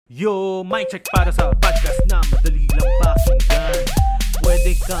Yo, mic check para sa podcast na madali lang pakinggan.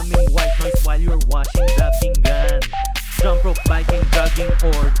 Pwede kaming white noise while you're washing the pinggan. Jump rope, biking, jogging,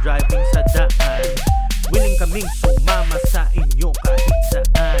 or driving sa daan. Willing kaming sumama sa inyo kahit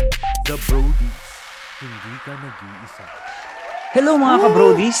saan. The Brodies, hindi ka nag-iisa. Hello mga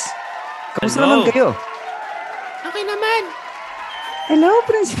ka-Brodies! Kamusta naman kayo? Okay naman. Hello,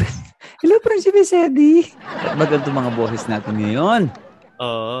 Prinsipe Sedi. Bagal itong mga boses natin ngayon.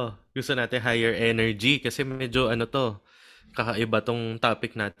 Oo, gusto natin higher energy kasi medyo kakaiba tong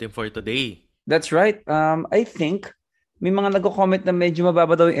topic natin for today. That's right. I think may mga nagko-comment na medyo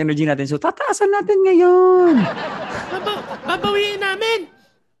mababa daw yung energy natin. So, tataasan natin ngayon. Babawiin namin.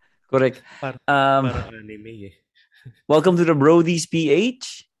 Correct. Parang anime eh. Welcome to the Brodies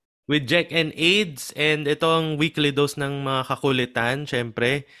PH. With Jack and AIDS, and itong weekly dose ng mga kakulitan,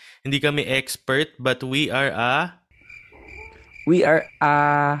 syempre. Hindi kami expert, but we are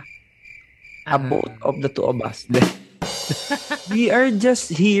both of the two of us. We are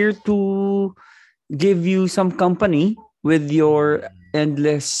just here to give you some company with your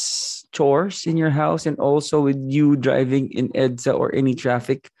endless chores in your house and also with you driving in EDSA or any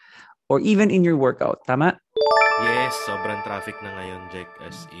traffic or even in your workout. Tama? Yes, sobrang traffic na ngayon, Jack,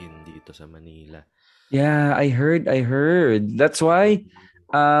 as in dito sa Manila. Yeah, I heard. That's why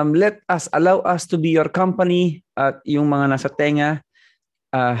allow us to be your company at yung mga nasa tenga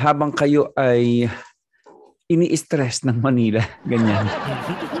habang kayo ay ini-stress ng Manila. Ganyan.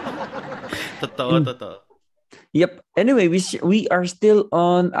 Totoo. Yep. Anyway, we are still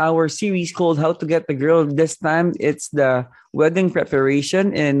on our series called How to Get the Girl. This time, it's the wedding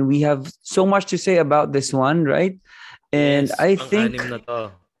preparation, and we have so much to say about this one, right? And yes, I think na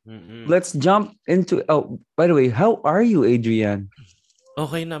to. Let's jump into. Oh, by the way, how are you, Adrian?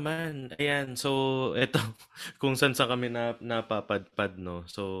 Okay naman. Ayan. So, ito, kung saan kami napapadpad, no?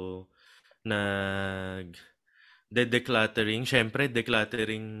 So, decluttering. Syempre,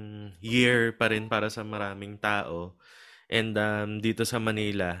 decluttering year pa rin para sa maraming tao. And dito sa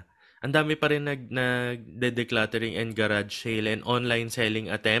Manila, ang dami pa rin nag-decluttering and garage sale and online selling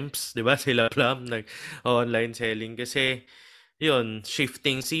attempts. Diba? Sila Plum, nag-online selling. Kasi, yun,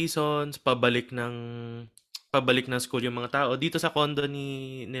 shifting seasons, pabalik ng school yung mga tao. Dito sa condo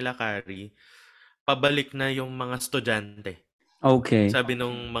nila Carrie, pabalik na yung mga estudyante. Okay. Sabi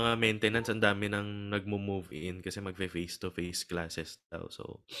nung mga maintenance, ang dami nang nagmo-move in kasi magfe-face-to-face classes daw.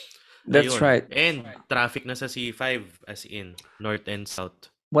 So, that's ayun. right. And traffic na sa C5 as in North and South.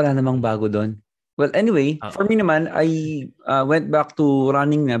 Wala namang bago doon. Well, anyway, for me naman, I went back to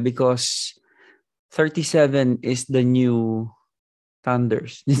running na because 37 is the new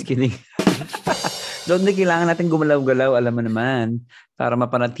Thunders. Just kidding. Doon na kailangan natin gumalaw-galaw, alam mo naman, para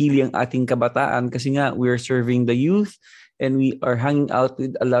mapanatili ang ating kabataan kasi nga we're serving the youth and we are hanging out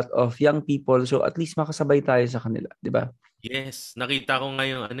with a lot of young people, so at least makasabay tayo sa kanila, di ba? Yes, nakita ko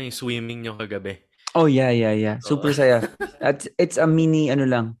ngayon yung swimming nyo kagabi. Oh, yeah. Super saya. It's a mini,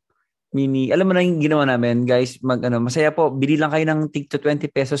 alam mo na yung ginawa namin, guys, masaya po, bili lang kayo ng tig to 20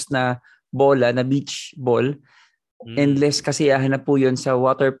 pesos na bola, na beach ball. Endless kasiyahan na po yun sa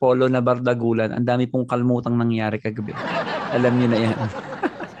water polo na Bardagulan. Ang dami pong kalmutang nangyari kagabi. Alam niyo na yan.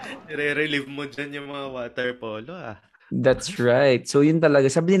 Nire-relieve mo dyan yung mga water polo That's right. So yun talaga.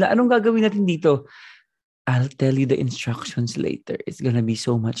 Sabi nila, anong gagawin natin dito? I'll tell you the instructions later. It's gonna be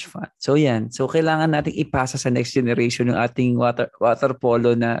so much fun. So yan. So kailangan nating ipasa sa next generation yung ating water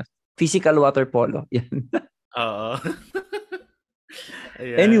polo na physical water polo. Yan. Oo.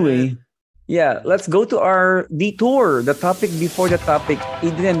 Anyway, yeah, let's go to our detour. The topic before the topic.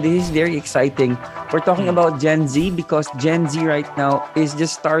 Adrian, this is very exciting. We're talking about Gen Z because Gen Z right now is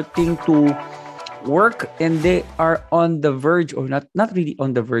just starting to work and they are on the verge, or not really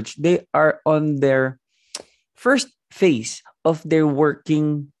on the verge. They are on their first phase of their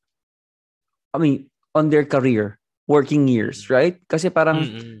on their career, working years, right? Kasi parang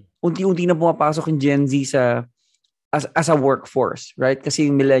unti-unti na pumapasok yung Gen Z as a workforce, right?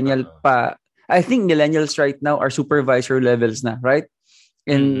 Kasi yung millennial I think millennials right now are supervisor levels na, right?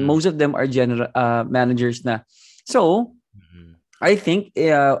 And most of them are general managers na. So, I think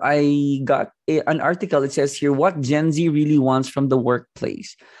I got an article. It says here, what Gen Z really wants from the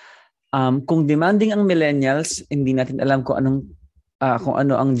workplace. Kung demanding ang millennials, hindi natin alam kung ano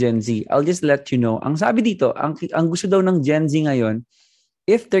ang Gen Z. I'll just let you know. Ang sabi dito, ang gusto daw ng Gen Z ngayon,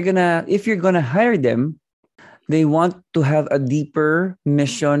 if you're gonna hire them, they want to have a deeper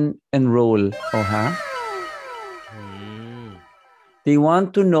mission and role. Oh, ha? They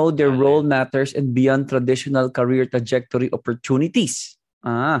want to know their role matters and beyond traditional career trajectory opportunities.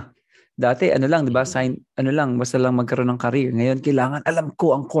 Dati, di ba? Basta lang magkaroon ng career. Ngayon, kailangan alam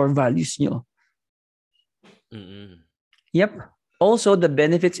ko ang core values nyo. Yep. Also, the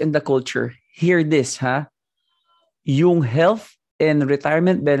benefits and the culture. Hear this, ha? Yung health and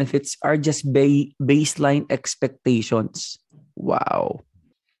retirement benefits are just baseline expectations. Wow.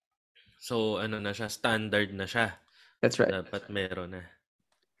 So, na siya? Standard na siya. That's right. Dapat meron na.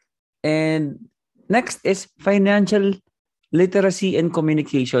 And next is financial literacy and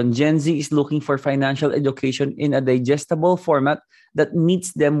communication. Gen Z is looking for financial education in a digestible format that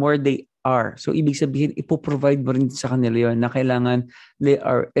meets them where they are. So, ibig sabihin, ipoprovide mo rin sa kanila yun na kailangan they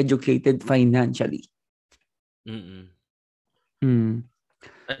are educated financially.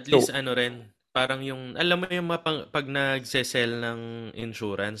 At least rin, parang yung, alam mo yung pag nagse-sell ng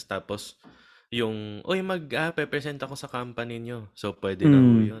insurance, tapos yung, pe-present ako sa company nyo. So, pwede na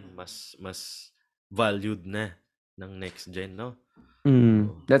ho yun. Mas valued na ng next gen, no?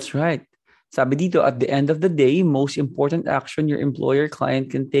 That's right. Sabi dito, at the end of the day, most important action your employer client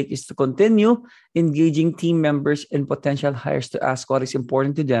can take is to continue engaging team members and potential hires to ask what is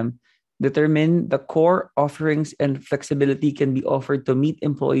important to them. Determine the core offerings and flexibility can be offered to meet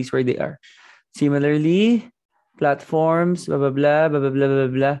employees where they are. Similarly, platforms, blah, blah, blah, blah, blah,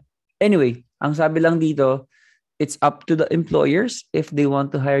 blah, blah. Anyway, ang sabi lang dito, it's up to the employers if they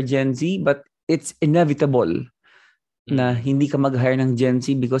want to hire Gen Z, but it's inevitable na hindi ka mag-hire ng Gen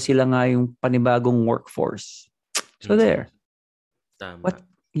Z because sila nga yung panibagong workforce. So there. Tama.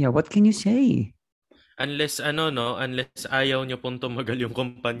 What can you say? Unless unless ayaw nyo pong tumagal yung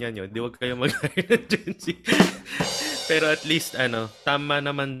kumpanya nyo, di wag kayo mag-hire ng Gen Z. Pero at least tama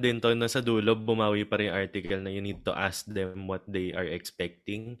naman din to na sa dulo bumawi pa rin yung article na you need to ask them what they are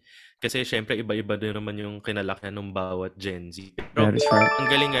expecting. Kasi syempre iba-iba din naman yung kinalakihan ng bawat Gen Z. Pero ang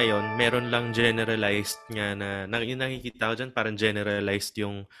galing ngayon, meron lang generalized nga na nakikita ko dyan, parang generalized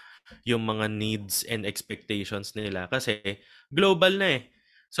yung mga needs and expectations nila. Kasi global na eh.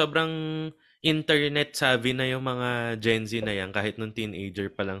 Sobrang internet savvy na yung mga Gen Z na yan kahit nung teenager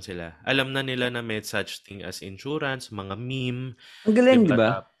pa lang sila. Alam na nila na may such thing as insurance, mga meme. Ang galing, di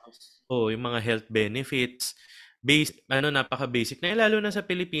ba? Yung mga health benefits. Napaka-basic na. Lalo na sa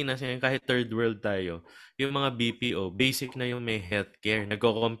Pilipinas, kahit third world tayo, yung mga BPO, basic na yung may healthcare.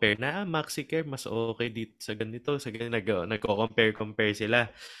 Nagko-compare na, MaxiCare, mas okay dito sa ganito. Sa ganito, nagko-compare sila.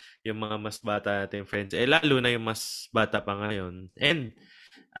 Yung mga mas bata natin friends. Lalo na yung mas bata pa ngayon. And,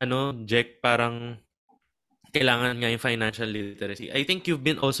 Jack, parang kailangan nga yung financial literacy. I think you've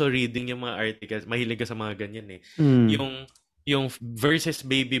been also reading yung mga articles. Mahilig ka sa mga ganyan eh. Yung versus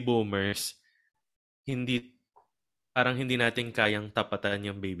baby boomers, parang hindi natin kayang tapatan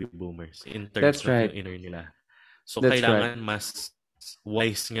yung baby boomers in terms of yung inner nila. So, kailangan mas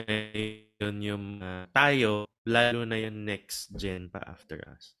wise ngayon yung tayo, lalo na yung next gen pa after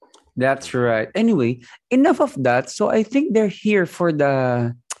us. That's right. Anyway, enough of that. So, I think they're here for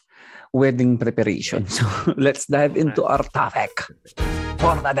the wedding preparation. So, let's dive into our topic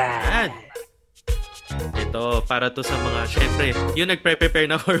for the day. Ito, para to sa mga, syempre, yung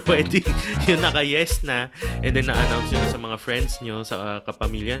nagpre-prepare na for wedding, yung naka-yes na, and then na-announce nyo sa mga friends nyo, sa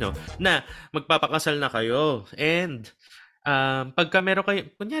kapamilya nyo, na magpapakasal na kayo. And, pagka meron kayo,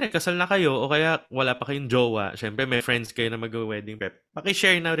 kunyari, kasal na kayo, o kaya wala pa kayong jowa, syempre, may friends kayo na mag-wedding prep,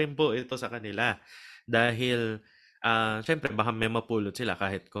 pakishare na rin po ito sa kanila. Dahil, syempre, baka may mapulot sila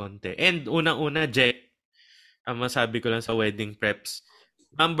kahit konti. And, unang-una, Jack, ang masabi ko lang sa wedding preps,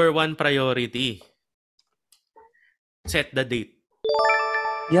 number 1 priority, set the date.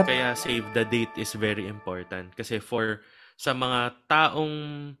 Yep. Kaya save the date is very important. Kasi sa mga taong,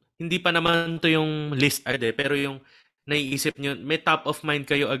 hindi pa naman to yung list pero yung naiisip nyo, may top of mind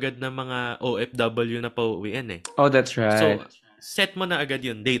kayo agad na mga OFW na pauwian eh. Oh, that's right. So, set mo na agad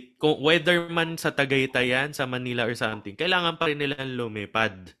yung date. Kung whether man sa Tagaytay yan, sa Manila or something, kailangan pa rin nilang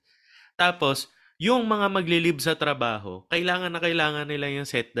lumipad. Tapos, yung mga maglilib sa trabaho, kailangan nila yung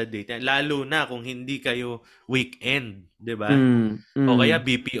set the date. Lalo na kung hindi kayo weekend, di ba? O kaya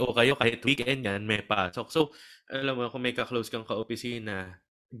BPO kayo, kahit weekend yan, may pasok. So, alam mo, kung may ka-close kang ka-opisina,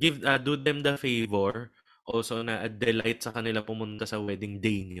 do them the favor also na delight sa kanila pumunta sa wedding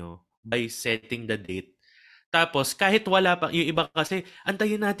day nyo by setting the date. Tapos, kahit wala pa, yung iba kasi,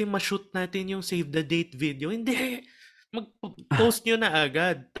 antayin natin ma-shoot natin yung save the date video. Hindi! Mag-post nyo na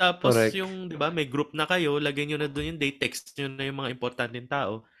agad. Tapos Correct. yung, di ba, may group na kayo, lagay nyo na doon yung date, text nyo na yung mga importanteng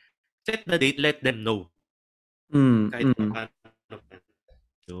tao. Set the date, let them know. Kahit paano.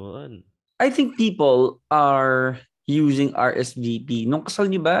 Yun. I think people are using RSVP. Nung kasal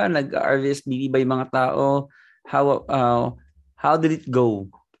niyo ba, nag-RSVP ba yung mga tao? How did it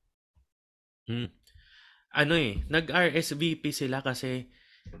go? Nag-RSVP sila kasi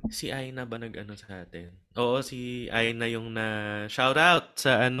Si Aina ba nag-ano sa atin? Oo, si Aina yung na shout out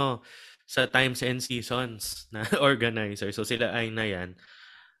sa sa Times and Seasons na organizer. So sila Aina yan.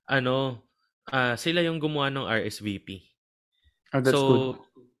 Sila yung gumawa ng RSVP. Oh, So, that's good.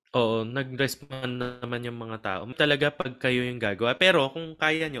 oo, nag-respond naman yung mga tao. Talaga pag kayo yung gagawa. Pero kung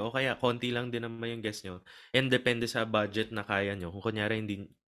kaya nyo, o kaya konti lang din naman yung guest nyo, and depende sa budget na kaya nyo. Kung kunyari hindi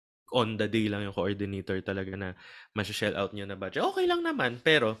on the day lang yung coordinator talaga na shell out nyo na budget, okay lang naman.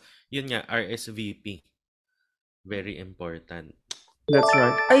 Pero, yun nga, RSVP. Very important. That's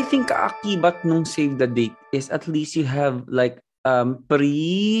right. I think akibat nung save the date is at least you have like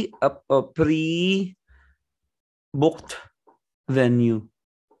pre-booked venue.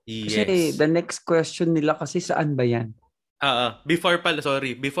 Kasi Yes. the next question nila kasi saan ba yan? Before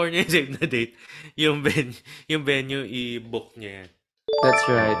nyo save the date, yung venue i-book nyo yan. That's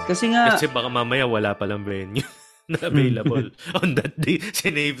right. Kasi nga... Kasi baka mamaya wala palang venue na available on that day.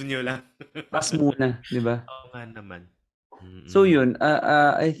 Sinave nyo lang. Pass muna, di ba? Oo nga naman. So yun,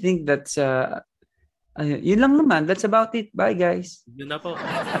 I think that's... yun lang naman. That's about it. Bye, guys. Yun na po.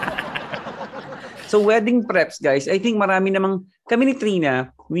 So, wedding preps, guys. I think marami namang... Kami ni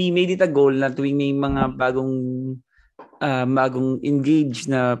Trina, we made it a goal na tuwing may mga bagong engaged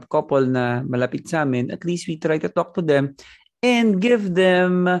na couple na malapit sa amin, at least we try to talk to them and give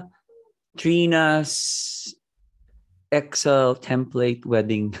them Trina's Excel template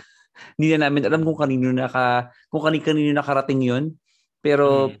wedding. Hindi na namin alam kung kanino nakarating yun,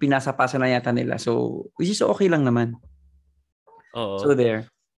 pero pinasa-pasa na yata nila. So, which is okay lang naman. Oo. So there.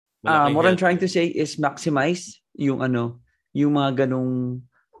 What I'm trying to say is maximize yung mga ganong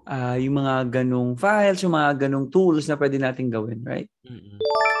files, yung mga ganong tools na pwede nating gawin, right?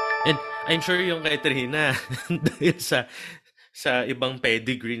 And I'm sure yung kay Trina dahil sa ibang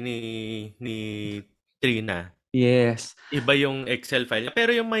pedigree ni Trina. Yes. Iba yung Excel file.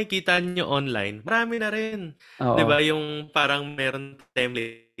 Pero yung makikita nyo online, marami na rin. Oo. 'Di ba yung parang meron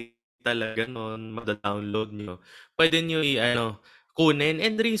template talaga noon, mag-download nyo. Pwede nyo kunin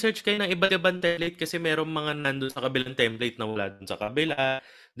and research kayo ng iba't ibang template kasi merong mga nandun sa kabilang template na wala dun sa kabila,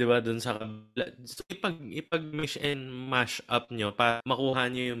 'di ba? Dun sa kabila. So, ipag-mix and mash up nyo para makuha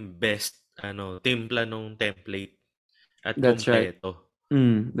nyo yung best timpla ng template at That's kumpleto.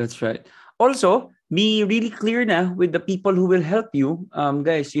 Right. That's right. Also, be really clear na with the people who will help you.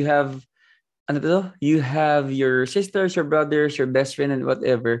 Guys, you have your sisters, your brothers, your best friend, and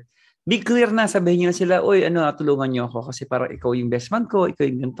whatever. Be clear na, sabihin nyo na sila, oy, tulungan nyo ako kasi para ikaw yung best man ko, ikaw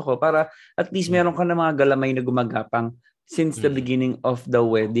yung ganito ko, para at least meron ka na mga galamay na gumagapang since the beginning of the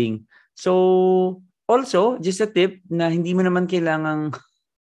wedding. So, also, just a tip na hindi mo naman kailangang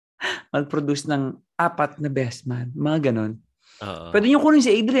mag-produce ng 4 na best man. Mga ganon. Pwede nyo kunin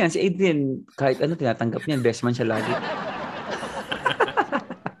si Adrian. Si Adrian, kahit tinatanggap niya, best man siya lagi.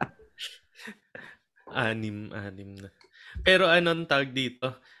 Anim na. Pero anong tawag dito?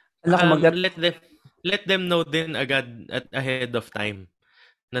 Let them know din agad at ahead of time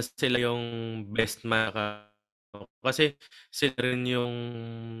na sila yung best man. Kasi sila rin yung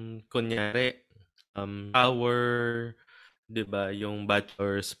kunyari our, 'di ba, yung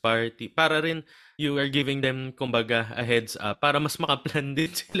bachelor's party. Para rin you are giving them kumbaga a heads up para mas makaplan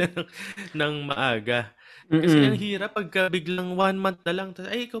din sila ng maaga. Kasi ang hirap pagka biglang 1 month na lang,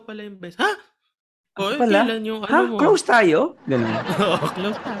 ay ikaw pala yung best. Ha? Kailan yung mo? Close tayo? Ganun.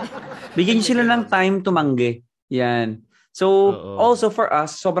 Close tayo. Bigyan nyo sila ng time tumanggi. Yan. So, also for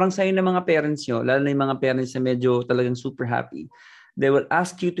us, sobrang sayo ng mga parents nyo, lalo na yung mga parents na medyo talagang super happy. They will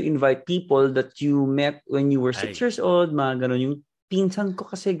ask you to invite people that you met when you were 6 years old, mga ganun. Yung pinsan ko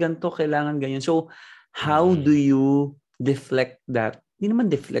kasi ganito, kailangan ganyan. So, how do you deflect that? Hindi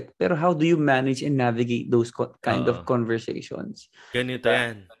naman deflect, pero how do you manage and navigate those kind of conversations? Ganito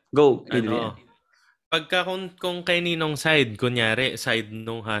yan. Go, Adrian. Pagka kung kay ninong side, kunyari, side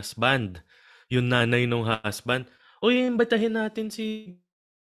nung husband, yung nanay nung husband, imbitahin natin si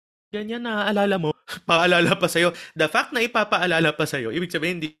ganyan, naaalala mo, paalala pa sa'yo. The fact na ipapaalala pa sa'yo, ibig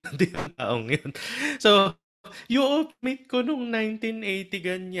sabihin, hindi ang taong yun. So, yung mate ko nung 1980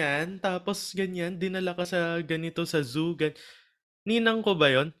 ganyan, tapos ganyan, dinala ka sa ganito sa zoo, ninang ko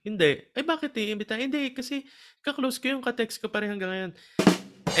ba yon? Hindi. Bakit iimbita? Hindi, kasi kaklose ko yung ka-text ko pa rin hanggang ngayon.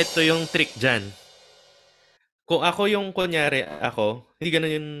 Ito yung trick dyan. Kung ako yung kunyari, hindi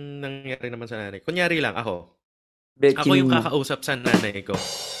ganun yung nangyari naman sa nanay. Kunyari lang, ako yung kakausap sa nanay ko.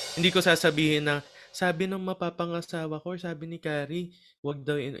 Hindi ko sasabihin na, sabi ng mapapangasawa ko, or sabi ni Carrie, wag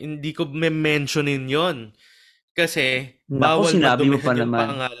daw, hindi ko mentionin yon. Kasi, bawal madumihan yung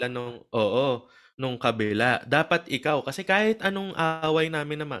pangalan nung kabila. Dapat ikaw, kasi kahit anong away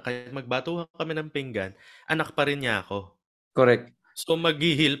namin naman, kahit magbatuhan kami ng pinggan, anak pa rin niya ako. Correct. So,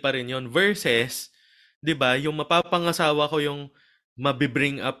 mag-heal pa rin yun. Versus, di ba, yung mapapangasawa ko yung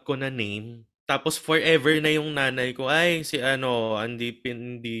mabibring up ko na name, tapos forever na yung nanay ko, ay, si ano, hindi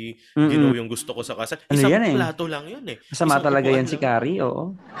Mm. ginawa yung gusto ko sa kasal. Ano yan Isang eh. plato lang yun eh. Masama Isang talaga upuan yan si lang yun. Carrie,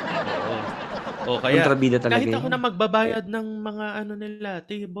 oo. Oo. O kaya, Kontrabida talaga kahit ako yan. na magbabayad ng mga ano nila,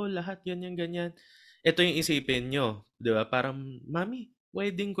 table, lahat, ganyan. Ito yung isipin nyo, di ba? Parang, mami,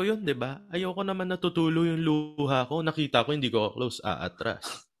 wedding ko yun, di ba? Ayoko naman natutulo yung luha ko. Nakita ko, hindi ko close,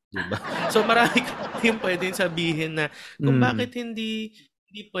 aatras. Di ba? So, marami kayong pwedeng sabihin na kung bakit hindi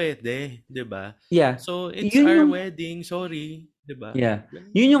pwede, di ba? Yeah. So, it's Yun our yung, wedding, sorry. Di ba? yeah.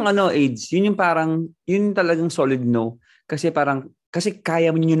 Yun yung AIDS. Yun yung parang, yun yung talagang solid no. Kasi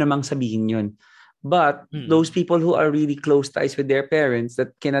kaya mo nyo namang sabihin yun. But those people who are really close ties with their parents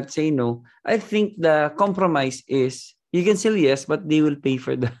that cannot say no, I think the compromise is you can still yes, but they will pay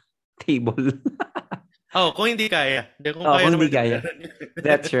for the table. Kung hindi kaya. Kung Oh, kaya kung naman, hindi di kaya. ba?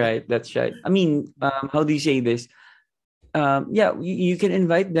 That's right. I mean, how do you say this? Yeah, you can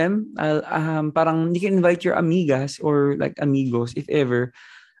invite them. Parang you can invite your amigas or like amigos if ever.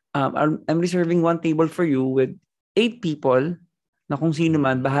 I'm reserving one table for you with 8 people na kung sino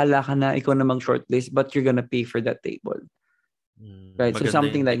man, bahala ka na ikaw na mag-shortlist but you're gonna pay for that table. Right? So Maganda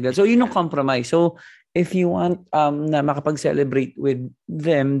something yung like that. So yun yung compromise. So if you want na makapag-celebrate with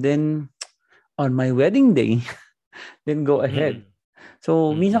them, then on my wedding day, then go ahead.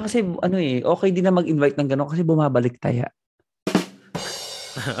 So minsan kasi okay din na mag-invite ng gano'n kasi bumabalik taya.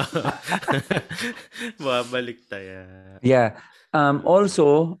 Babalik tayo. Yeah.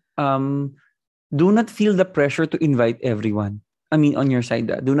 Also, do not feel the pressure to invite everyone. I mean, on your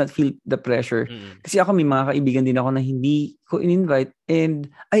side, do not feel the pressure. Kasi ako may mga kaibigan din ako na hindi ko in-invite. And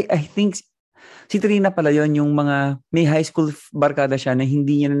I think si Trina pala yon yung mga may high school barkada siya na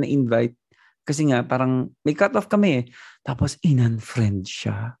hindi niya na na-invite. Kasi nga, parang may cut-off kami eh. Tapos, in-unfriend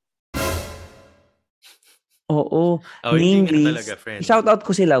siya. Oo. Hindi Namely, nga talaga, friend. shout out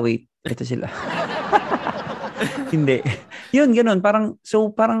ko sila. Wait, ito sila. Hindi. Yun, ganun. Parang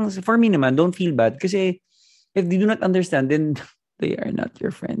for me naman, don't feel bad. Kasi if they do not understand, then they are not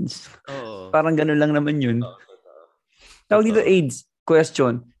your friends. Oo. Parang ganun lang naman yun. Tawag dito, AIDS.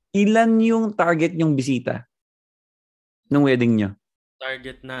 Question. Ilan yung target yung bisita ng wedding nyo?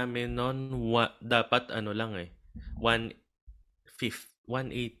 Target namin noon, dapat lang eh. 180.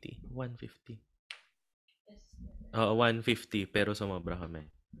 150. Oo, 150. Pero sumobra kami.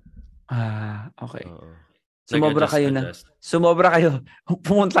 Okay. Oo. Sumobra kayo.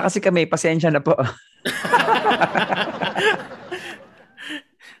 Pumunta kasi kami. Pasensya na po.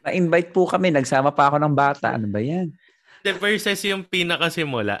 Na-invite po kami. Nagsama pa ako ng bata. Ano ba yan? Versus yung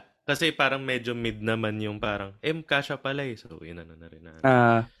pinakasimula. Kasi parang medyo mid naman yung parang, kasha pala eh. So, yun na rin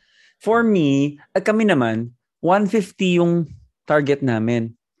na. For me, at kami naman, 150 yung target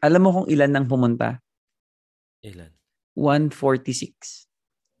namin. Alam mo kung ilan nang pumunta? Ilan? 146.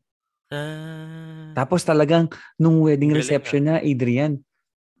 Tapos talagang, nung wedding reception na, Adrian,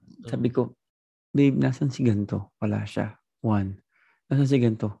 sabi ko, babe, nasan si ganito? Wala siya. 1. Nasan si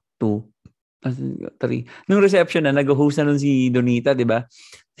ganito? 2. 3. Nung reception na, nag-host na nun si Donita, di ba?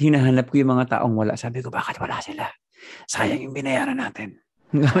 Hinahanap ko yung mga taong wala. Sabi ko, bakit wala sila? Sayang yung binayaran natin.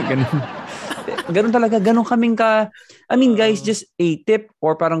 Ganun talaga. Ganun kaming I mean, guys, just a tip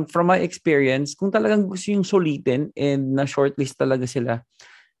or parang from my experience, kung talagang gusto yung sulitin and na shortlist talaga sila.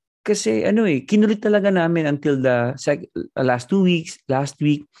 Kasi kinulit talaga namin until the last 2 weeks, last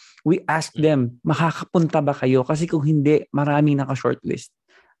week, we asked them, makakapunta ba kayo? Kasi kung hindi, maraming naka-shortlist.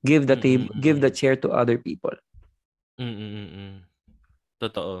 Give the table, give the chair to other people.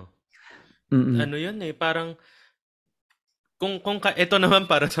 Totoo. Ano yun eh, parang kung ito naman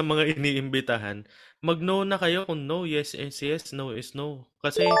para sa mga iniimbitahan, mag-no na kayo kung no, yes is yes, no is no.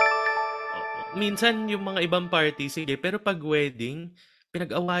 Kasi minsan yung mga ibang party, sige, pero pag wedding,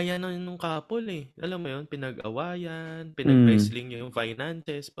 pinag-awayan ng couple eh. Alam mo yun, pinag-awayan, pinag-wrestling yung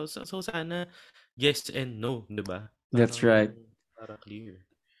finances. So sana yes and no, di ba? That's right. Para clear.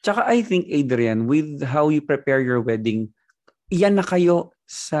 Tsaka I think, Adrian, with how you prepare your wedding, iyan na kayo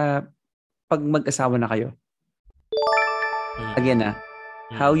sa pag mag-asawa na kayo. Again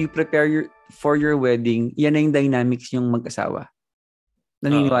how you prepare for your wedding, yan na yung dynamics yung mag-asawa.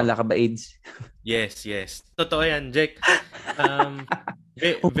 Naniniwala ka ba, AIDS? Yes. Totoo yan, Jack.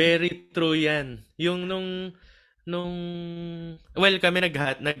 Very true yan. Yung well, kami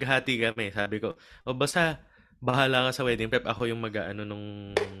naghati kami. Sabi ko, basta bahala ka sa wedding prep. Ako yung mag-ano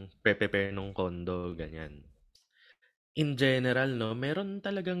nung prepare nung condo, ganyan. In general, no, meron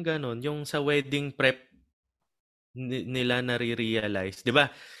talagang ganon. Yung sa wedding prep nila nare-realize. Di ba?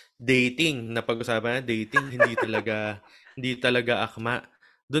 Dating, napag-usapan na dating, hindi talaga hindi talaga akma.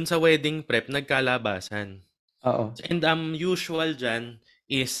 Doon sa wedding prep, nagkalabasan. Oo. And usual dyan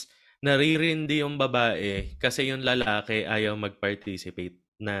is naririndi yung babae kasi yung lalaki ayaw mag-participate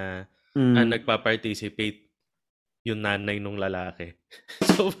na nagpa-participate yung nanay nung lalaki.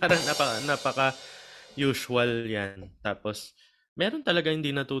 So parang napaka-usual yan. Tapos meron talaga hindi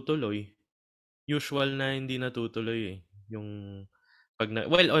natutuloy. Usual na hindi natutuloy eh. Yung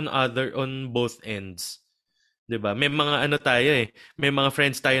on both ends. 'Di ba? May mga ano tayo eh. May mga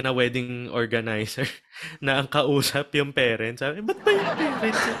friends tayo na wedding organizer na ang kausap yung parents. Sabi, ba't ba yung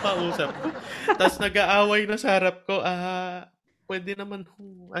parents yung kausap ko? Tapos nag-aaway na sa harap ko, pwede naman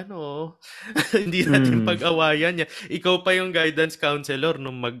hindi natin pag-awayan yan. Ikaw pa yung guidance counselor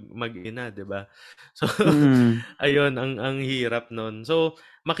nung mag-ina, 'di ba? So ayun ang hirap nun. So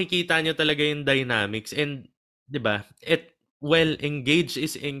makikita nyo talaga yung dynamics and 'di ba? Engaged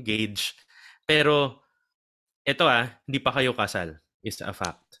is engaged. Pero ito hindi pa kayo kasal is a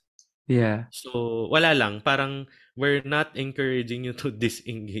fact. Yeah. So wala lang, parang we're not encouraging you to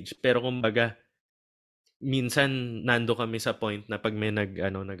disengage. Pero kumbaga minsan nando kami sa point na pag may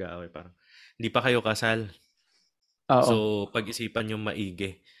nag-aaway parang hindi pa kayo kasal. Oo. So pag-isipan niyo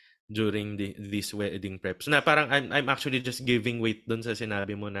maigi during this wedding preps. Na parang I'm actually just giving weight doon sa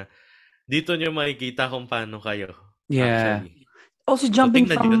sinabi mo na dito niyo makikita kung paano kayo actually. Also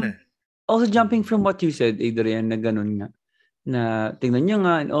jumping from what you said, Adrian, na ganun nga. Na tingnan niyo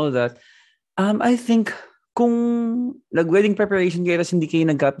nga and all that. I think kung nag-wedding preparation kayo tapos hindi kayo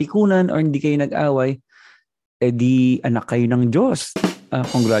nagkapikunan or hindi kayo nag-away, di anak kayo ng Diyos.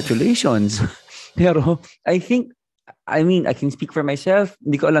 Congratulations. Pero I can speak for myself.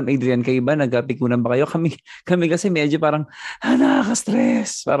 Hindi ko alam, Adrian, kayo ba? Nagkapikunan ba kayo? Kami kasi medyo parang,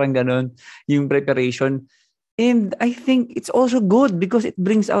 nakaka-stress. Parang ganun. Yung preparation. And I think it's also good because it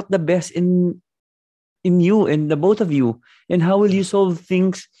brings out the best in you and the both of you. And how will you solve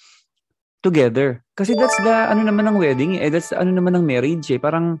things together? Kasi that's the naman ng wedding. That's naman ng marriage.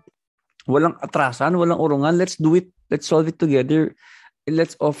 Parang walang atrasan, walang urungan. Let's do it. Let's solve it together.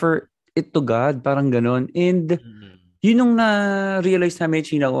 Let's offer it to God. Parang ganon. And yun yung na-realize namin,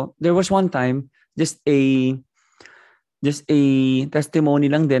 Chino. There was one time, just a testimony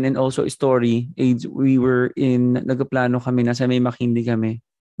lang din and also a story. We were nagplano kami, nasa may Makindi kami.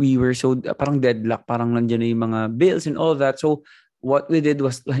 We were so, parang deadlock, parang nandiyan na yung mga bills and all that. So, what we did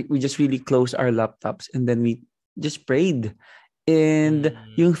was like, we just really closed our laptops and then we just prayed. And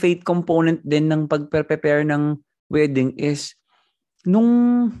yung faith component din ng pag-prepare ng wedding is,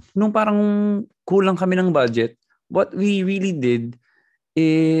 nung parang kulang kami ng budget, what we really did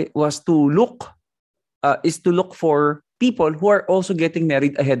was to look for people who are also getting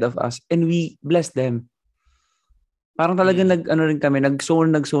married ahead of us and we bless them. Parang talagang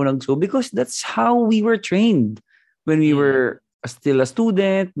nagsow because that's how we were trained when we were still a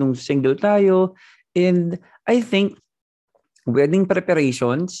student, nung single tayo. And I think wedding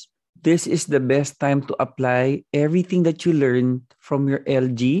preparations, this is the best time to apply everything that you learned from your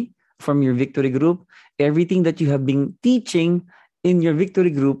LG, from your victory group, everything that you have been teaching in your victory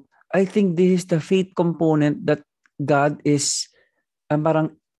group. I think this is the faith component that God is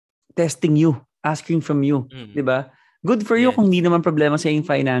parang testing you, asking from you, di ba? Good for you kung hindi naman problema sa yung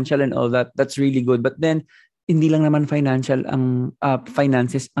financial and all that. That's really good. But then, hindi lang naman finances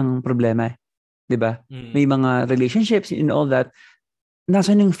ang problema. Di ba? May mga relationships and all that.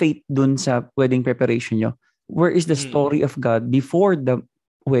 Nasaan yung faith dun sa wedding preparation nyo? Where is the story of God before the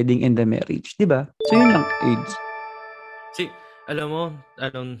wedding and the marriage? Di ba? So yun lang, AIDS. Alam mo,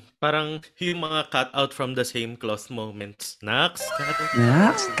 parang yung mga cut out from the same cloth moments. Nax,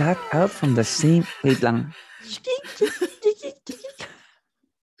 cut out from the same... Wait lang.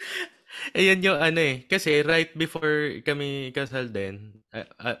 Ayan yung kasi right before kami kasal din,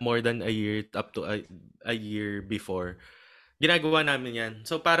 more than a year, up to a year before, ginagawa namin yan.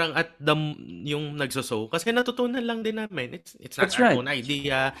 So parang yung nagsoso, kasi natutunan lang din namin. It's not our own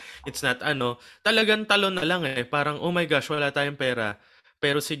idea. It's not talagang talon na lang Parang, oh my gosh, wala tayong pera.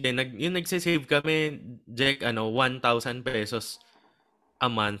 Pero sige, yung nagsisave kami, Jack, 1,000 pesos a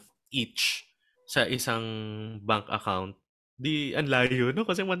month each sa isang bank account. Di, ang layo, no?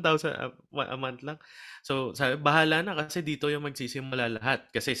 Kasi 1,000 a month lang. So, sabi, bahala na kasi dito yung magsisimula lahat.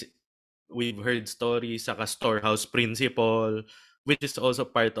 Kasi we've heard stories sa storehouse principle, which is also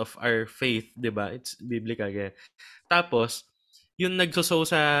part of our faith, di ba? It's biblical. Tapos, yung nagsuso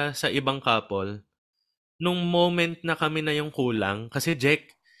sa ibang couple, nung moment na kami na yung kulang, kasi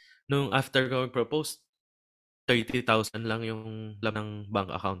Jack, nung after ko propose, 30,000 lang yung laman ng bank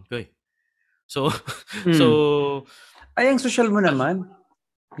account ko So, ay, ang social mo naman.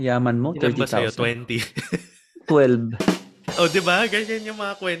 Yaman mo, 30,000. Ilan ba sa'yo? 20? 12. Di ba? Ganyan yung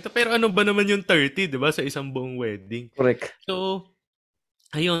mga kwento. Pero ano ba naman yung 30, di ba? Sa isang buong wedding. Correct. So,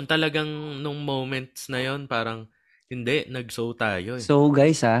 ayun, talagang nung moments na yon parang, hindi, nag-show tayo eh. So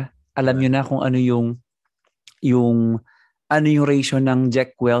guys alam nyo na kung ano yung ratio ng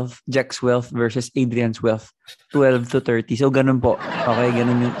Jack's wealth versus Adrian's wealth. 12 to 30. So ganun po. Okay,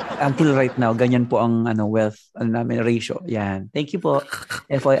 ganun yung until right now, ganyan po ang wealth namin ratio. Yan. Thank you po.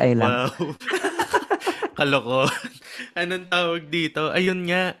 FYI lang. Wow. Kaloko. Anong tawag dito? Ayun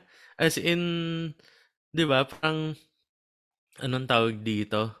nga. As in, 'di ba? Parang anong tawag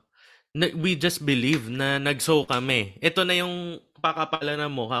dito? We just believe na nag-show kami. Ito na yung pakapala na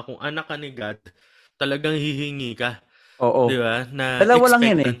mukha kung anak ka ni God, talagang hihingi ka. Oo. 'Di ba? Na dalawa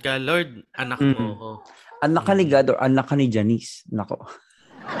lang yan ka, Lord, anak mo ako. Anak ka ni God or anak ka ni Janice. Nako.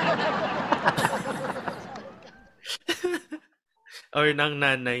 Or ng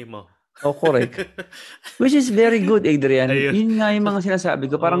nanay mo. Oh, correct. Which is very good, Adrian. Ayun. Yun nga yung mga sinasabi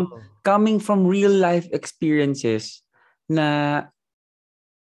ko. Parang coming from real life experiences na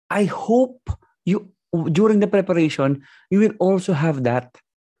I hope you, during the preparation, you will also have that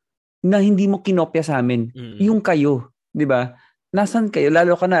na hindi mo kinopya sa amin. Yung kayo. Di ba? Nasaan kayo?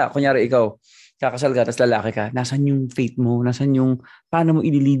 Lalo ka na, kunyari ikaw, kakasal ka, tapos lalaki ka. Nasaan yung faith mo? Nasaan yung, paano mo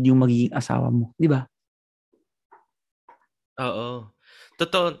i-lead yung magiging asawa mo? Di ba? Oo.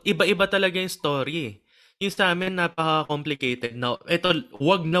 Totoo, iba-iba talaga yung story. Yung sa amin napaka-complicated. Now, ito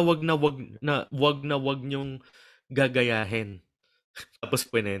wag na nyong gagayahin. Tapos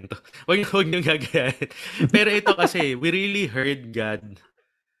pinento. Wag nyong gagayahin. Pero ito kasi, we really heard God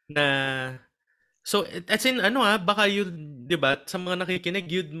na so as in baka you, 'di ba, sa mga nakikinig,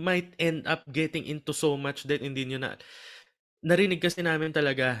 you might end up getting into so much that hindi niyo na narinig kasi namin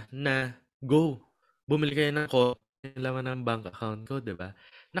talaga na bumili kayo ng laman ng bank account ko, 'di ba?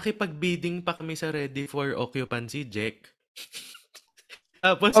 Nakipag-bidding pa kami sa ready for occupancy, Jack.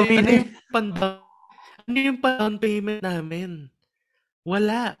 Tapos ano yung down payment namin?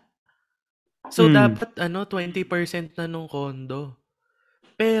 Wala. So dapat 20% na nung condo.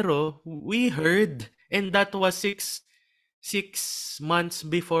 Pero we heard, and that was 6 months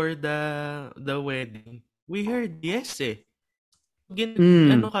before the wedding. We heard yes eh.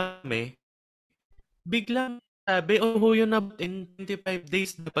 Kami, biglang sabi, yun na in 25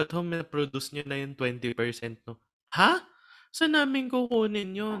 days, dapat produce nyo na yung 20%, no? Ha? Saan namin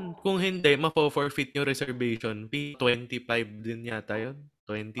kukunin yun? Kung hindi, ma-forfeit yung reservation fee. 25 din yata yun.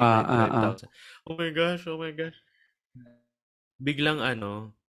 25,000. Oh my gosh. Biglang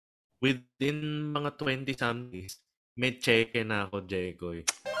within mga 20 some days, may check na ako, Jekoy.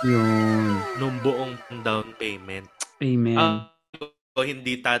 Yun. Nung buong down payment. Amen.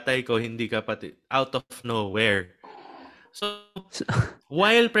 Hindi tatay ko, hindi kapatid. Out of nowhere. So,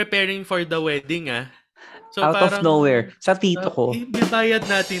 while preparing for the wedding, so out parang, of nowhere. Sa tito ko. Ibabayad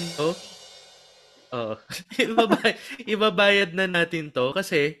natin to. Ibabayad na natin to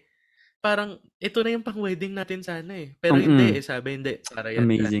kasi parang ito na yung pang-wedding natin sana eh. Pero hindi eh. Sabi hindi. Para yan.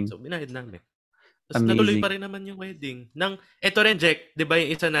 Amazing. So, binayad namin. Tapos natuloy pa rin naman yung wedding. Ito rin, Jack, di ba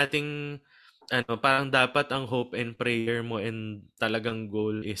yung isa nating parang dapat ang hope and prayer mo and talagang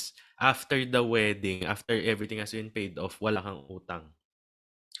goal is after the wedding, after everything has been paid off, wala kang utang.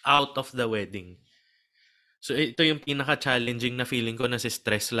 Out of the wedding. So ito yung pinaka-challenging na feeling ko, na si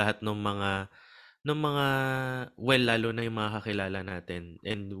stress lahat ng mga lalo na yung mga kakilala natin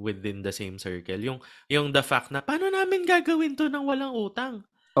and within the same circle. Yung the fact na paano namin gagawin to nang walang utang?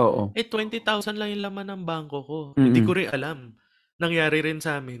 Oo. 20,000 lang yung laman ng bangko ko. Hindi ko rin alam. Nangyari rin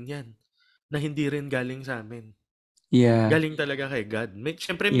sa amin yan. Na hindi rin galing sa amin. Yeah. Galing talaga kay God.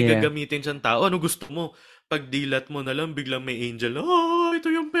 Siyempre, may gagamitin siyang tao. Ano gusto mo? Pag dilat mo na lang, biglang may angel.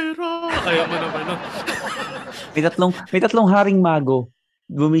 Ito yung pera. Ayaw mo naman. may tatlong haring mago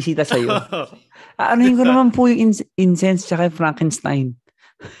bumisita sa'yo. Anuhin ko naman po yung incense tsaka Frankenstein.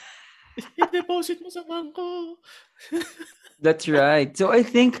 I-deposit mo sa bangko. That's right. So I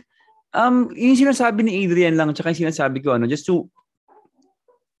think, yung sinasabi ni Adrian lang tsaka yung sinasabi ko, just to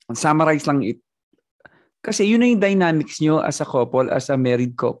summarize lang it. Kasi yun na yung dynamics nyo as a couple, as a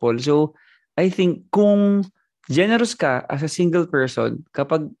married couple. So, I think kung generous ka as a single person,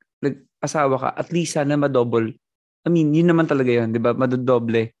 kapag nag-asawa ka, at least sana madouble. I mean, yun naman talaga yun, di ba?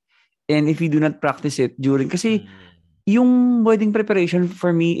 Madodoble. And if you do not practice it during, kasi yung wedding preparation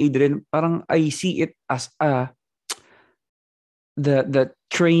for me, Adrian, parang I see it as the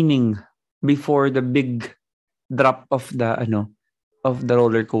training before the big drop of the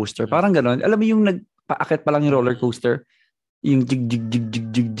roller coaster. Parang gano'n. Alam mo yung nagpaakit pa lang yung roller coaster, yung jig jig jig jig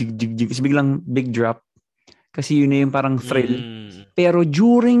jig jig jig jig, kasi biglang big drop. Kasi yun na yung parang thrill. Pero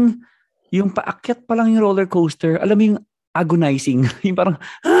during yung paakyat pa lang yung roller coaster, alam mo yung agonizing. Yung parang,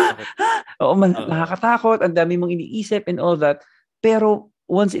 nakakatakot, ang dami mong iniisip and all that. Pero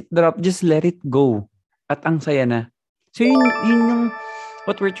once it drop, just let it go. At ang saya na. So yun yung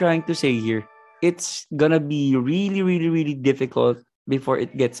what we're trying to say here. It's gonna be really, really, really difficult before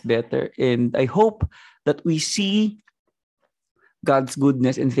it gets better. And I hope that we see God's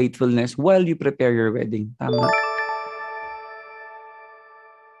goodness and faithfulness while you prepare your wedding. Tama.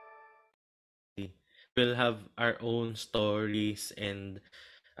 We'll have our own stories and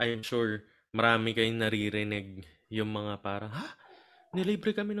I'm sure marami kayong naririnig yung mga parang,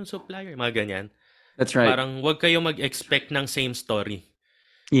 nilibre kami ng supplier. Mga ganyan. That's right. Parang wag kayo mag-expect ng same story.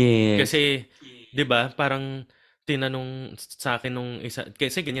 Yes. Kasi, di ba, parang tinanong sa akin nung isa,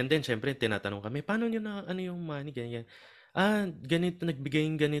 kasi ganyan din, syempre, tinatanong kami, paano nyo na, ano yung money, ganyan. Ganito, nagbigay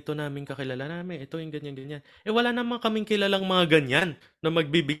yung ganito namin kakilala namin, ito yung ganyan. Wala naman kaming kilalang mga ganyan na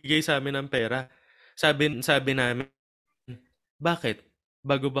magbibigay sa amin ng pera. Sabi namin, bakit?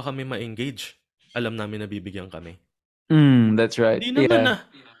 Bago ba kami ma-engage? Alam namin na bibigyan kami. That's right. Hindi naman na.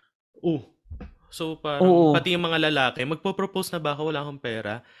 So parang pati yung mga lalaki, magpo-propose na ba ako, wala akong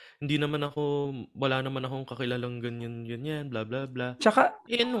pera? Wala naman akong kakilalang ganyan, blah blah blah. Tsaka,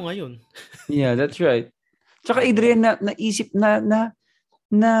 ano ngayon? Yeah, that's right. Tsaka Adrian, naisip na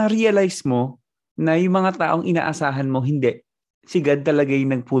realize mo na yung mga taong inaasahan mo, hindi. Si God talaga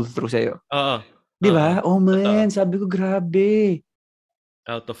yung nag-pull through sa'yo. Oo. Di ba? Oh man, sabi ko, grabe.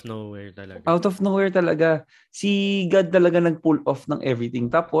 Out of nowhere talaga. Out of nowhere talaga. Si God talaga nag-pull off ng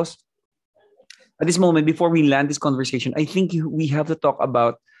everything. Tapos, at this moment, before we land this conversation, I think we have to talk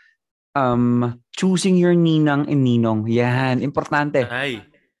about choosing your ninang and ninong. Yan, importante. Ay.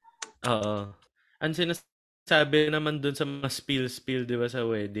 Oo. Ang sinasabi naman dun sa mga spill, di ba, sa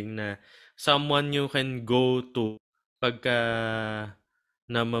wedding na someone you can go to pagka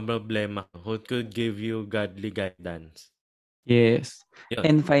na problema who could give you godly guidance. Yes. Yun.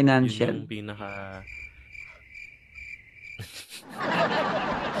 And financial. Yun yung pinaka...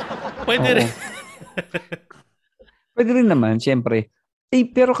 Pwede rin. Pwede rin naman, syempre.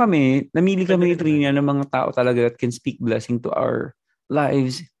 Pero namili kami ni Trina ng mga tao talaga that can speak blessing to our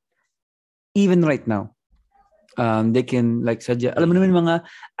lives even right now. They can suggest,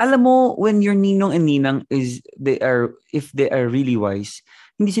 alam mo when your ninong and ninang if they are really wise,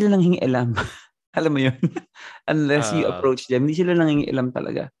 hindi sila nang hingi alam. Alam mo yun? Unless you approach them, hindi sila nang hingi alam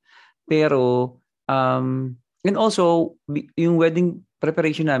talaga. Pero, and also, yung wedding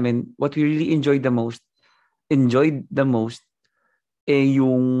preparation namin, what we really enjoyed the most,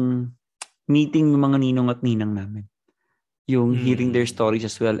 yung meeting ng mga ninong at ninang namin. Yung hearing their stories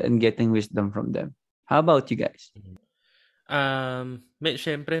as well and getting wisdom from them. How about you guys?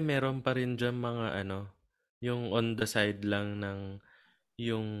 Syempre, meron pa rin dyan mga yung on the side lang ng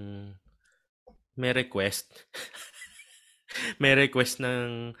yung may request. May request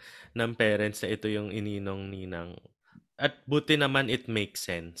ng parents na ito yung ininong-ninang. At buti naman it makes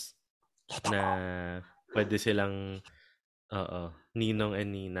sense na pwede silang ninong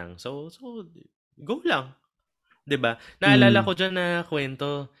and ninang. So go lang. 'Di ba? Naalala ko diyan na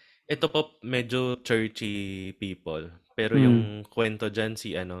kwento. Ito po medyo churchy people. Pero yung kwento diyan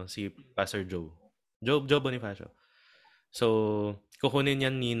si Pastor Joe Bonifacio. So, kukunin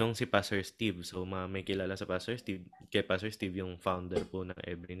niyan ninong si Pastor Steve. So, may kilala sa Pastor Steve. Kay Pastor Steve yung founder po ng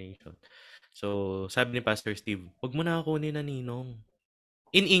Every Nation. So, sabi ni Pastor Steve, wag mo na kunin na ninong.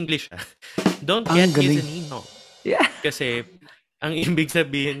 In English, don't get me as a ninong. Yeah. Kasi, ang ibig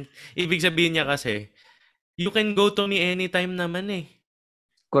sabihin niya kasi, you can go to me anytime naman eh.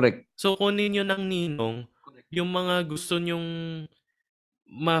 Correct. So, kunin nyo ng ninong yung mga gusto nyong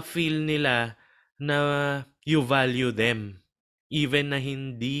ma-feel nila na you value them even na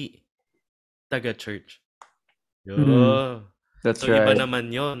hindi taga-church. That's so, right. Iba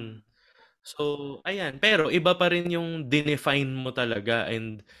naman yon. So, ayan. Pero, iba pa rin yung dinefine mo talaga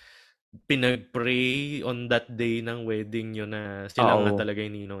and pinag-pray on that day ng wedding nyo na sila nga talaga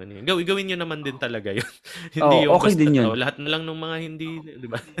yung ninong. Gawin nyo naman din talaga yun. Hindi yung okay basta din yun. Lahat na lang ng mga hindi, di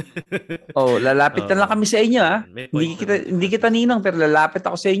ba? Lalapit na lang kami sa inyo, ha? Hindi kita ninong, pero lalapit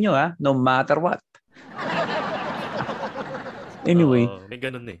ako sa inyo, ha? No matter what. Anyway. May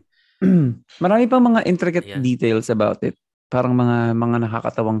ganun eh. Marami pang mga intricate details about it. Parang mga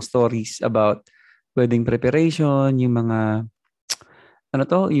nakakatawang stories about wedding preparation, yung mga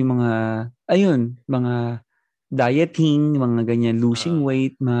yung mga dieting, mga ganyan, losing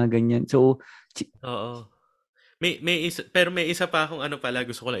weight, mga ganyan. So, may isa pa akong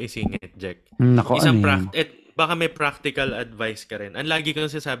gusto ko lang isingit, Jack. Baka may practical advice ka rin. Ang lagi ko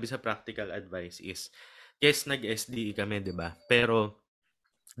sasabi sa practical advice is, yes, nag-SDE kami, di ba? Pero,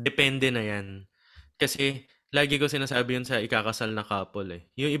 depende na yan. Kasi, Lagi ko sinasabi yun sa ikakasal na couple eh.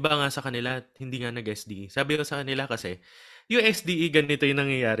 Yung iba nga sa kanila, hindi nga nag-SDE. Sabi ko sa kanila kasi, yung SDE, ganito yung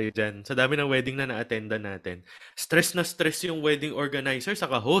nangyayari dyan. Sa dami ng wedding na na-attendan natin. Stress na stress yung wedding organizer,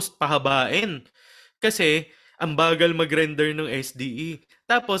 saka host, pahabain. Kasi, ang bagal mag-render ng SDE.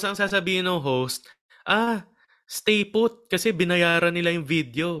 Tapos, ang sasabihin ng host, stay put, kasi binayaran nila yung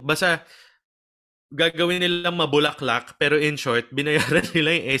video. Basta, gagawin nilang mabulaklak, pero in short, binayaran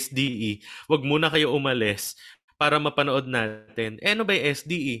nila yung SDE. Wag muna kayo umalis para mapanood natin. Ano ba yung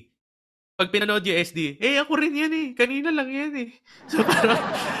SDE? Pag pinanood yung SDE, ako rin yan eh. Kanina lang yan eh. So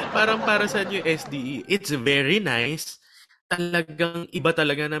parang para sa yung SDE. It's very nice. Talagang iba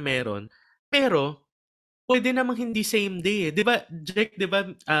talaga na meron. Pero, pwede namang hindi same day eh. Di ba, Jack, di ba,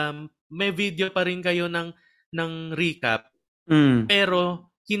 may video pa rin kayo ng recap, pero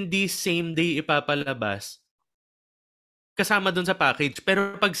hindi same day ipapalabas kasama dun sa package.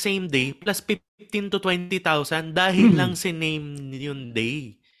 Pero pag same day, plus 15 to 20,000 dahil lang siname yung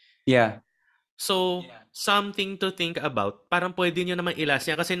day. Yeah. So, something to think about. Parang pwede nyo naman ilas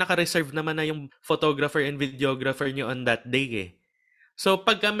yan kasi naka-reserve naman na yung photographer and videographer nyo on that day eh. So,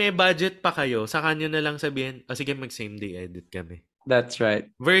 pagka may budget pa kayo, saka nyo na lang sabihin, sige, mag-same day edit kami. That's right.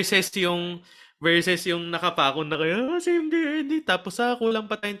 Versus yung nakapakon na kayo, same day edit. Tapos kulang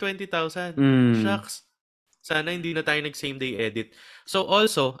pa tayong 20,000. Shucks. Sana hindi na tayo nag-same day edit. So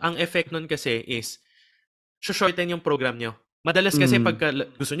also, ang effect nun kasi is, shorten yung program nyo. Madalas kasi pagka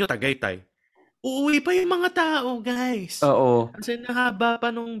gusto nyo Tagaytay, uuwi pa yung mga tao, guys. Oo. Kasi nahaba pa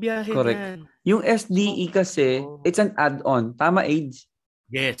nung biyahe niyan. Yung SDE kasi, it's an add-on. Tama, Age?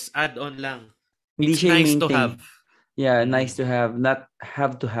 Yes, add-on lang. Hindi It's siya nice to have. Yeah, nice to have, not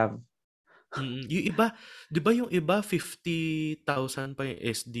have to have. Yung iba, di ba yung iba 50,000 pa yung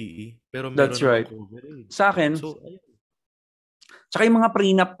SDE, pero meron That's right. coverage. Sa akin, so, ayun. Tsaka yung mga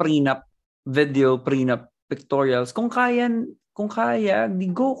prenup video, prenup pictorials, kung kaya, di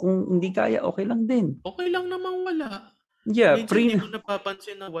go. Kung hindi kaya, okay lang din. Okay lang namang wala. Yeah, minsan hindi ko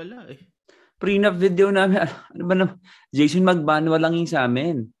napapansin na wala eh. Prenup video namin, ano ba na, Jason Magbanwa lang yung sa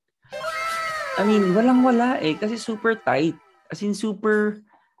amin. I mean, walang-wala eh, kasi super tight. As in, super,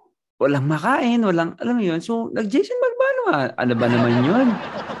 walang makain, walang, alam mo yun. So, Jason Magbanwa, ano ba naman yun?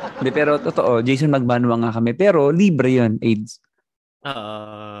 Hindi, pero totoo, Jason Magbanwa nga kami. Pero, libre yun, AIDS.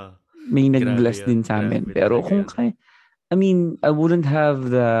 May nag-bless din sa amin. Pero kung kaya, I mean, I wouldn't have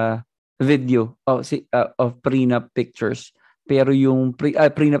the video of prenup pictures. Pero yung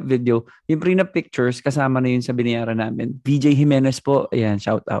prenup video, yung prenup pictures, kasama na yun sa binayaran namin. VJ Jimenez po, ayan,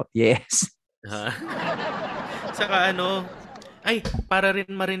 shout out. Yes. Saka para rin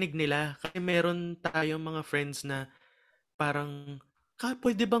marinig nila. Kasi meron tayong mga friends na parang,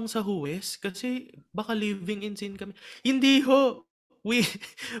 pwede bang sa huwes? Kasi baka living in sin kami. Hindi ho. We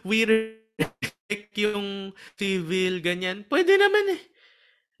yung civil, ganyan. Pwede naman eh.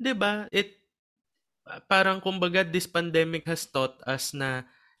 'Di ba? Parang kumbaga this pandemic has taught us na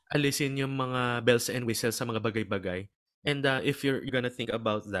alisin yung mga bells and whistles sa mga bagay-bagay. And if you're gonna think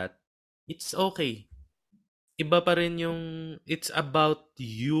about that, it's okay. Iba pa rin yung it's about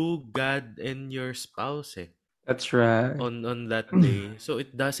you, God, and your spouse eh. That's right. On that day. So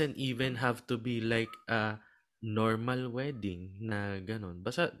it doesn't even have to be like a normal wedding na ganun.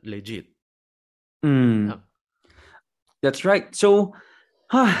 Basta legit. That's right. So,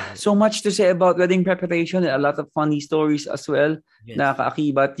 so much to say about wedding preparation and a lot of funny stories as well. Yes.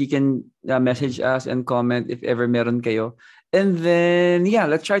 Nakaakibat. You can message us and comment if ever meron kayo. And then,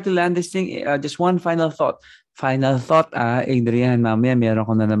 let's try to land this thing. Just one final thought. Adrian, mamaya meron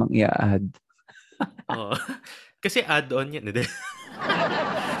ko na namang i-add. Kasi add-on yan.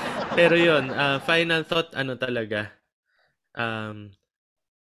 Pero yun, final thought, talaga.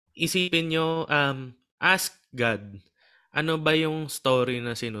 Isipin nyo, ask God, ano ba yung story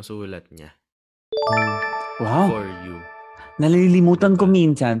na sinusulat niya? Wow. For you. Nalilimutan ko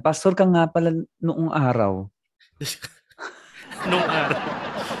minsan. Pastor ka nga pala noong araw. Noong araw.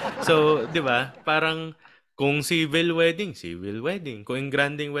 So, di ba? Parang, kung civil wedding. Kung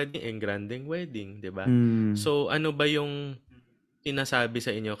engranding wedding, di ba? So, ano ba yung sinasabi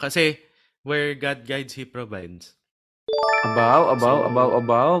sa inyo? Kasi, where God guides, He provides. Abaw.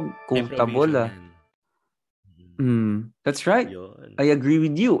 Comfortable That's right. Yun. I agree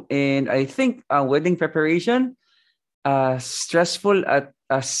with you. And I think wedding preparation, stressful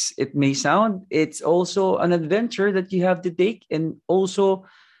as it may sound, it's also an adventure that you have to take, and also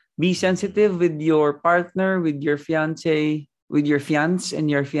be sensitive with your partner, with your fiance, with your fiance and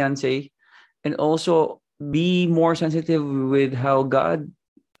your fiancé, and also be more sensitive with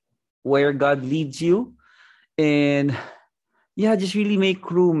where God leads you. And just really make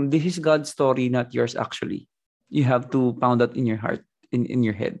room. This is God's story, not yours actually. You have to pound that in your heart, in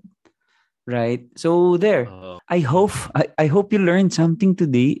your head. Right? So there. I hope you learned something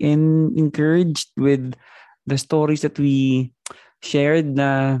today and encouraged with the stories that we shared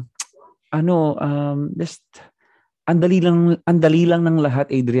na just andali lang ng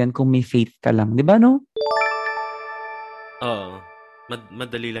lahat, Adrian, kung may faith ka lang. Di ba, no? Oo.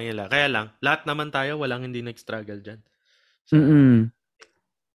 Madali lang yan. Kaya lang, lahat naman tayo, walang hindi nag-struggle dyan.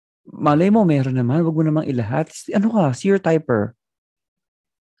 Malay mo, meron naman. Wag mo namang ilahat. Ano ka? See your typer.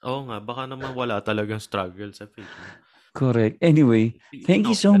 Oo nga, baka naman wala talagang struggle sa faith mo. Correct. Anyway, thank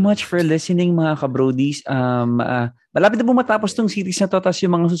you so much for listening, mga kabrodies. Malapit na po matapos tong series na to, tapos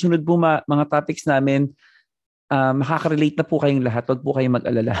yung mga susunod po mga topics namin, makaka-relate na po kayong lahat. Huwag po kayong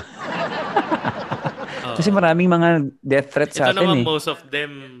mag-alala. Kasi maraming mga death threats sa atin. Ito naman most of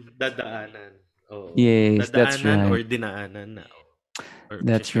them dadaanan. Yes, dadaanan that's right. Or dinaanan na.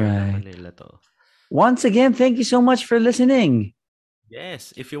 That's right. Once again, thank you so much for listening.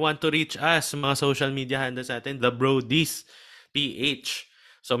 Yes, if you want to reach us, mga social media handles natin, The Brodies PH.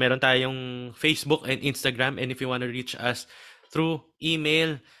 So meron tayong Facebook and Instagram, and if you want to reach us through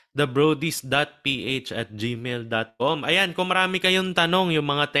email, thebrodies.ph@gmail.com. Ayan, kung marami kayong tanong, yung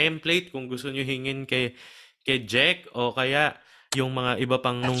mga template, kung gusto nyo hingin kay Jack, o kaya yung mga iba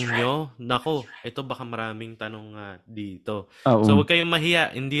pang nyo, nako, ito baka maraming tanong dito. So huwag kayong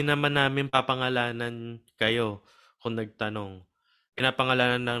mahiya, hindi naman namin papangalanan kayo kung nagtanong.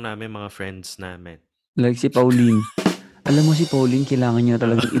 Pinapangalanan lang namin mga friends namin. Like si Pauline. Alam mo si Pauline, kailangan niya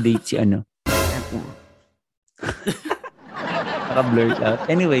talagang i-date si ano. Naka-blurt out.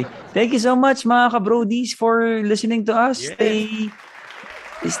 Anyway, thank you so much, mga kabrodies, for listening to us. Yeah.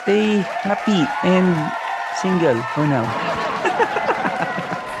 Stay happy and single for now.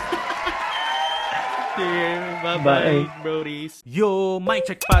 Bye-bye, brodies. Yo, mic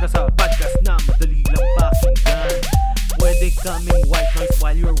check para sa podcast na madali lang pakinggan. Pwede kaming white noise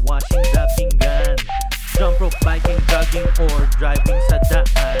while you're washing the pinggan. Jump rope, biking, jogging, or driving sa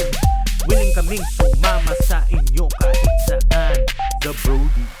daan. Willing kaming sumama sa inyo kahit saan. The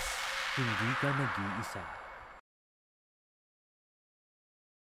Brodies, hindi ka nag-iisa.